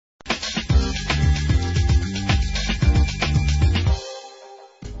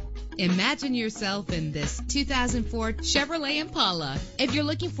Imagine yourself in this 2004 Chevrolet Impala. If you're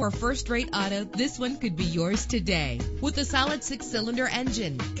looking for a first-rate auto, this one could be yours today. With a solid 6-cylinder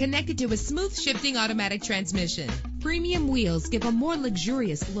engine connected to a smooth shifting automatic transmission, premium wheels give a more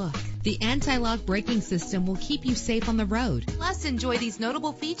luxurious look. The anti-lock braking system will keep you safe on the road. Plus, enjoy these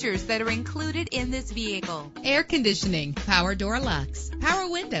notable features that are included in this vehicle: air conditioning, power door locks, power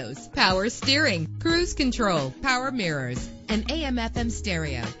windows, power steering, cruise control, power mirrors, an AM/FM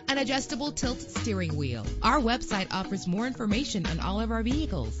stereo, an adjustable tilt steering wheel. Our website offers more information on all of our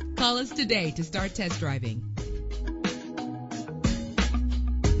vehicles. Call us today to start test driving.